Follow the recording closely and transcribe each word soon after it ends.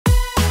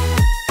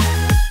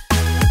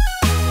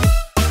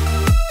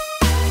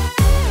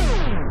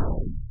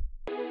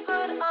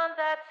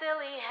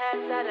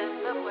said,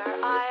 and look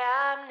where I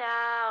am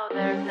now.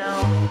 There's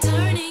no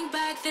turning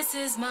back, this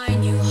is my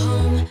new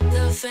home.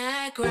 The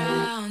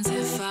fairgrounds.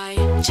 If I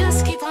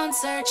just keep on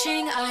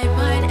searching, I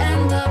might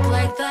end up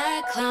like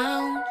that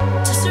clown.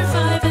 To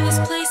survive in this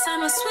place, I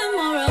must swim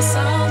or else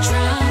I'll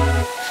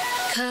drown.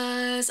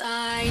 'Cause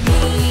I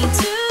need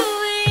to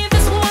leave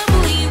this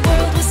wobbly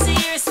world will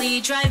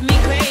seriously drive me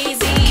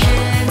crazy.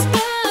 Can't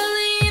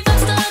believe I'm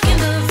stuck in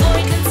the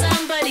void. Can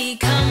somebody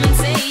come and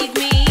save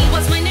me?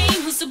 What's my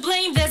name? Who's to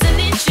blame? There's an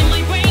itch in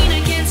my brain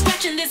I can't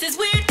scratch, and this is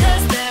weird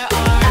 'cause there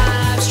are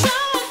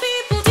abstract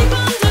people deep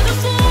under the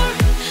floor.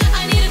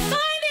 I need to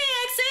find the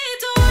exit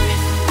door.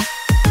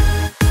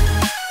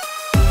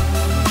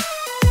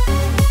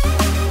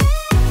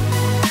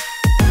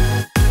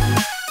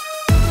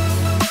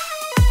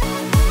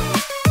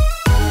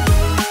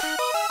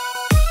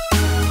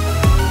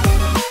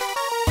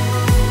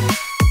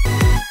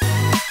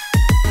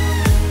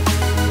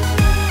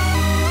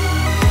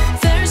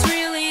 There's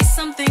really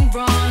something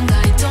wrong.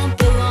 I don't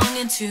belong,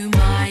 into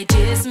my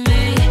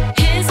dismay.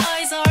 His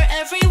eyes are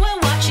everywhere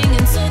watching,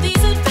 and so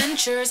these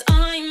adventures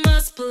I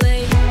must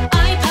play.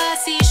 I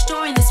pass each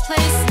door in this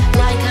place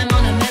like I'm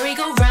on a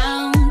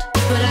merry-go-round,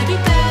 but I'd be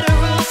better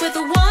off with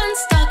the one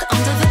stuck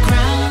under the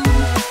ground.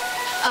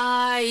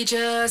 I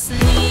just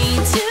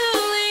need to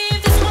leave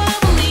this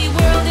wobbly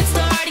world. It's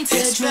starting to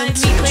drive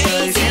me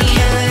crazy.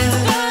 Can't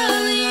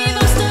believe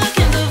I'm stuck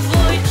in the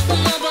void.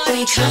 Will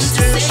nobody come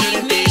to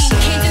save me?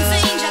 Kids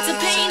insane, shots of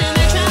pain, and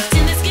they're trapped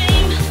in this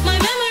game. My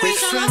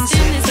memories are lost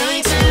in this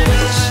nightmare.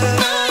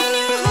 I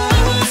knew who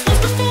I was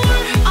once before.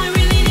 I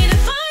really need to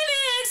find the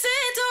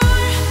exit door.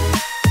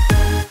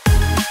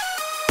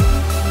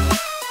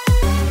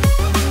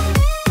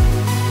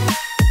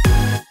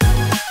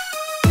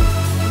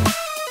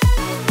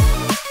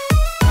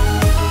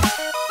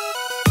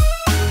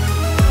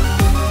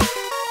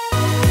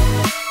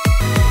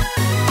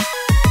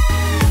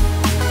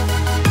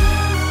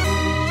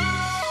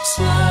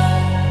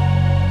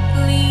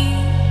 Slowly,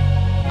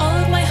 all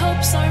of my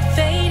hopes are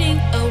fading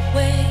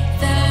away.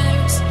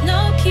 There's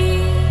no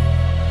key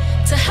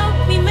to help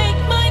me make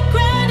my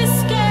grand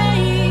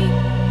escape.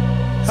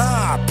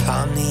 Ah,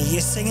 Pomni,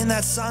 you singing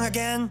that song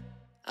again?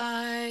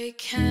 I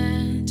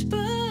can't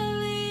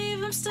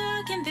believe I'm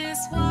stuck in this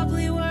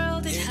wobbly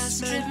world. It has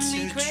driven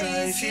me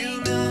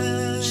crazy.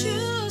 Don't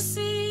you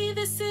see,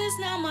 this is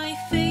now my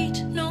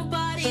fate.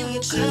 Nobody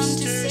will come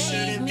to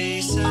save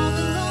me. All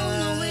alone,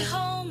 no way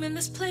home. In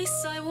this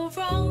place I will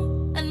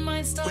roam, and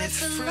might start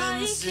to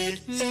like it.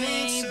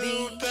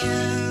 Maybe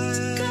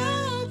can't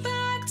go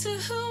back to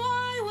who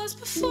I was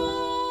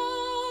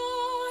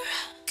before.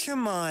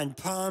 Come on,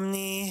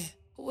 Pomni.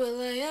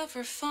 Will I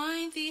ever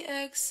find the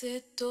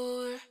exit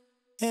door?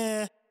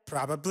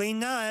 Probably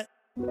not.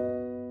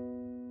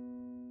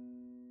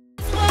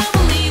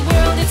 Wobbly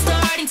world, it's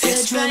starting to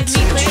drive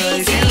me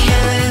crazy.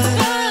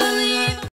 Can't